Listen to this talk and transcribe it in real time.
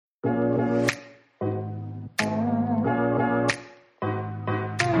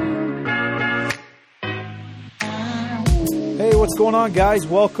what's going on, guys?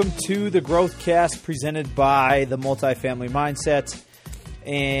 Welcome to the Growthcast presented by the Multifamily Mindset.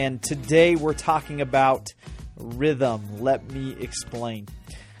 And today we're talking about rhythm. Let me explain.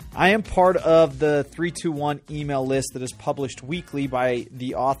 I am part of the 321 email list that is published weekly by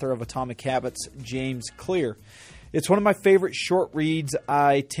the author of Atomic Habits, James Clear. It's one of my favorite short reads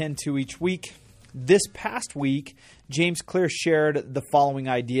I tend to each week. This past week, James Clear shared the following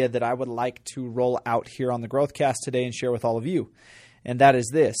idea that I would like to roll out here on the Growthcast today and share with all of you. And that is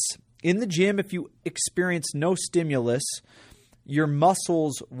this. In the gym, if you experience no stimulus, your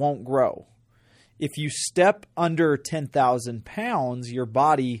muscles won't grow. If you step under 10,000 pounds, your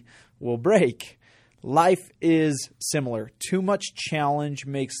body will break. Life is similar. Too much challenge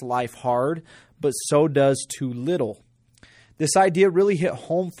makes life hard, but so does too little. This idea really hit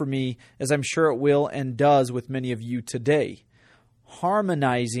home for me, as I'm sure it will and does with many of you today.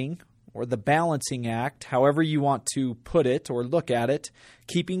 Harmonizing, or the balancing act, however you want to put it or look at it,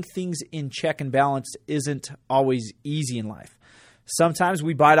 keeping things in check and balanced isn't always easy in life. Sometimes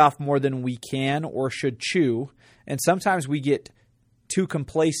we bite off more than we can or should chew, and sometimes we get too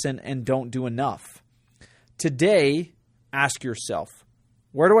complacent and don't do enough. Today, ask yourself,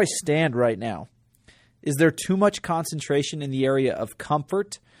 where do I stand right now? Is there too much concentration in the area of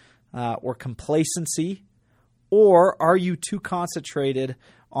comfort or complacency? Or are you too concentrated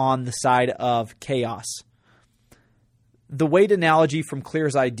on the side of chaos? The weight analogy from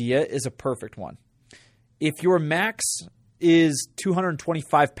Clear's idea is a perfect one. If your max is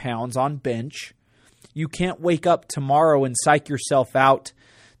 225 pounds on bench, you can't wake up tomorrow and psych yourself out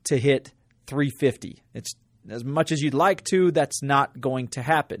to hit 350. It's as much as you'd like to, that's not going to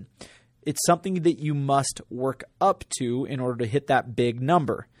happen. It's something that you must work up to in order to hit that big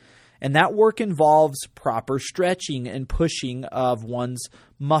number. And that work involves proper stretching and pushing of one's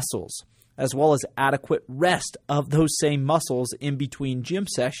muscles, as well as adequate rest of those same muscles in between gym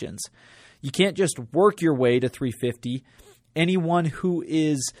sessions. You can't just work your way to 350. Anyone who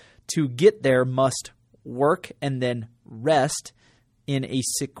is to get there must work and then rest in a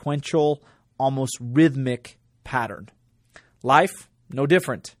sequential, almost rhythmic pattern. Life, no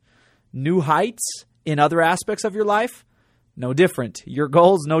different. New heights in other aspects of your life, no different. Your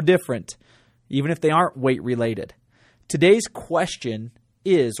goals, no different, even if they aren't weight related. Today's question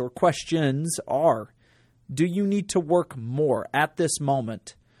is, or questions are, do you need to work more at this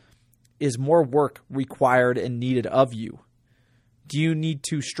moment? Is more work required and needed of you? Do you need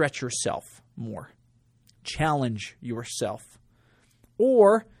to stretch yourself more? Challenge yourself?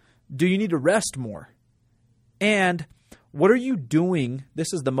 Or do you need to rest more? And what are you doing?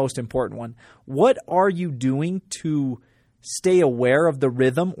 This is the most important one. What are you doing to stay aware of the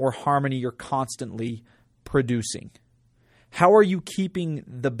rhythm or harmony you're constantly producing? How are you keeping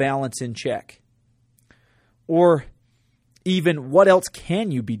the balance in check? Or even what else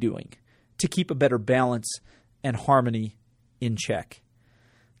can you be doing to keep a better balance and harmony in check?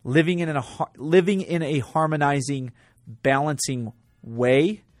 Living in a harmonizing, balancing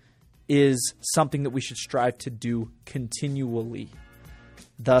way is something that we should strive to do continually.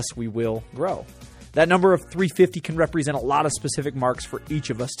 Thus, we will grow. That number of 350 can represent a lot of specific marks for each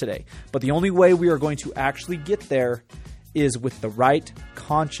of us today. But the only way we are going to actually get there is with the right,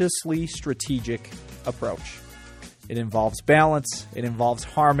 consciously strategic approach. It involves balance. It involves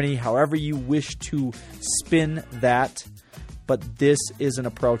harmony, however you wish to spin that. But this is an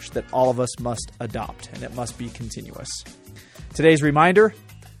approach that all of us must adopt, and it must be continuous. Today's reminder: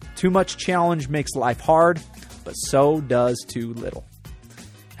 too much challenge makes life hard, but so does too little.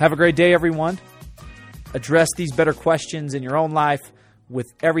 Have a great day, everyone. Address these better questions in your own life with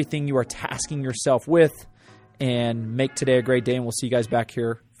everything you are tasking yourself with, and make today a great day, and we'll see you guys back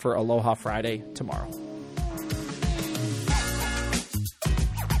here for Aloha Friday tomorrow.